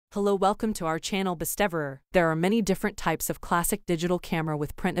Hello, welcome to our channel Besteverer. There are many different types of classic digital camera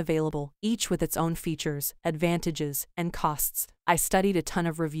with print available, each with its own features, advantages, and costs. I studied a ton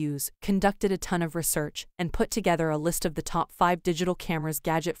of reviews, conducted a ton of research, and put together a list of the top 5 digital cameras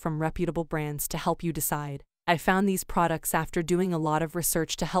Gadget from reputable brands to help you decide. I found these products after doing a lot of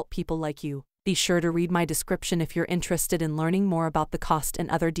research to help people like you. Be sure to read my description if you're interested in learning more about the cost and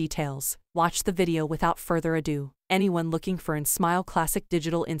other details. Watch the video without further ado. Anyone looking for an Smile Classic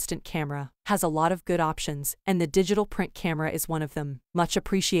Digital Instant Camera has a lot of good options, and the digital print camera is one of them. Much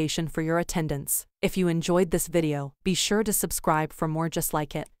appreciation for your attendance. If you enjoyed this video, be sure to subscribe for more just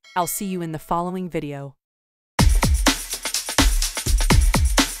like it. I'll see you in the following video.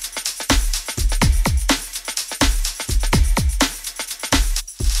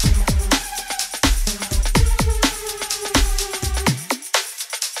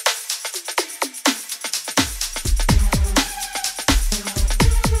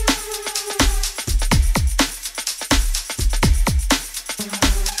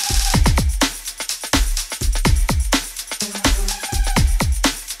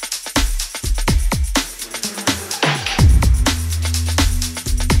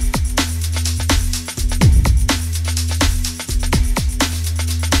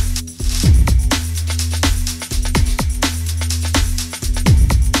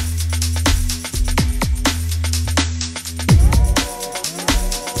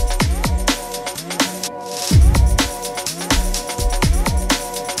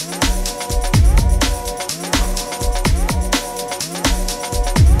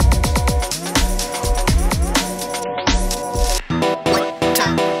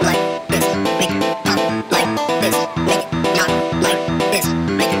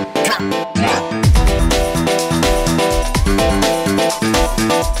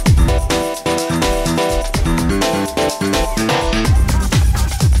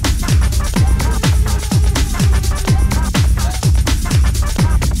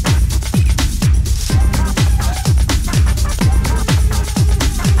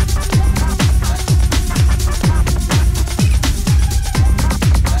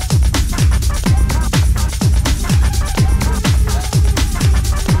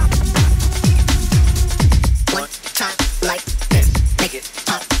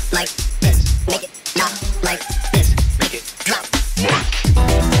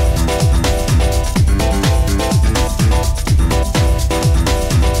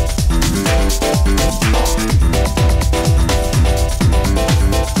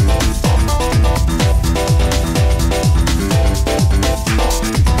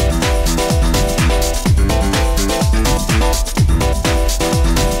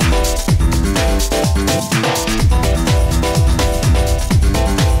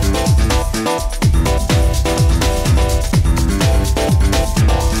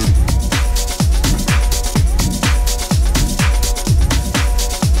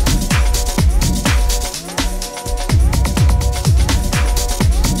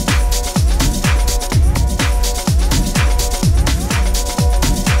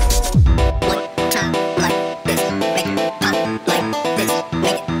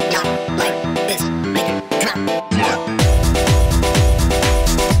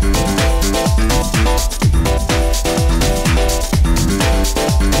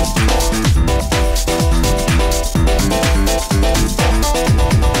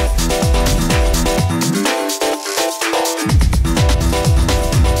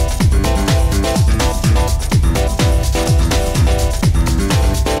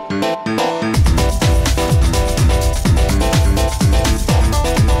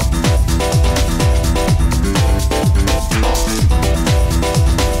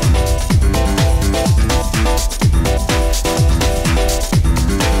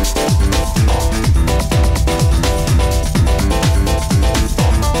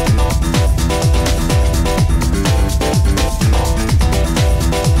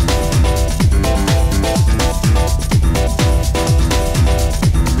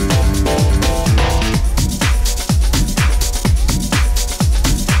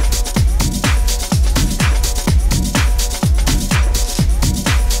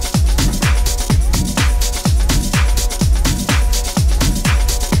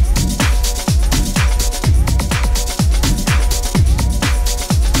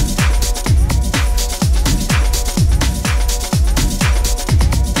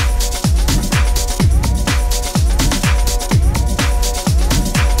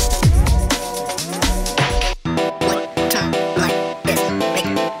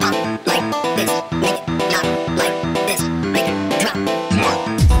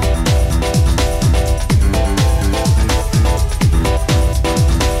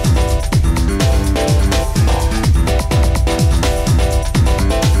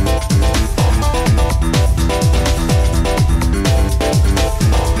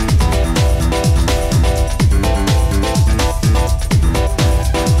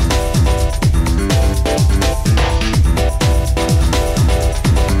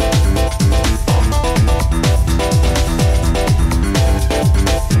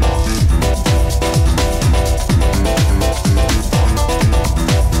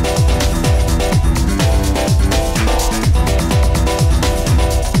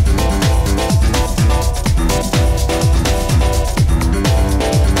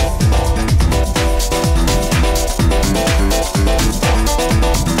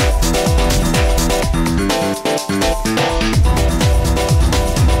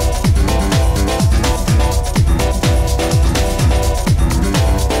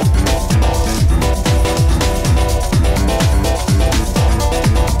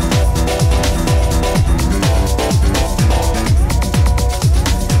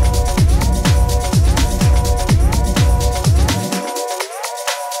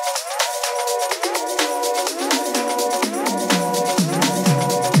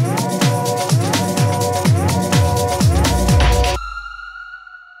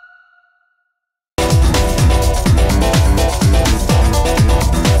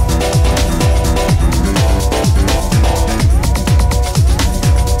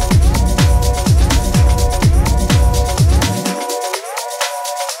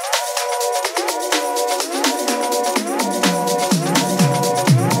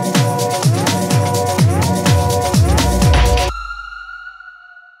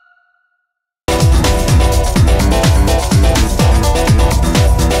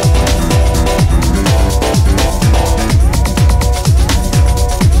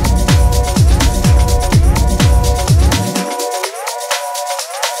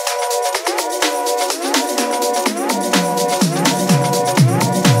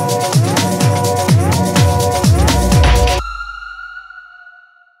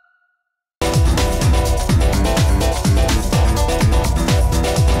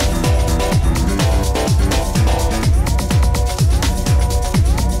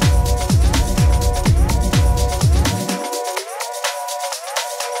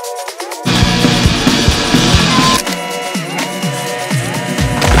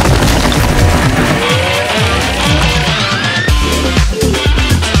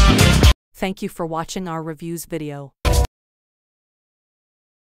 Thank you for watching our reviews video.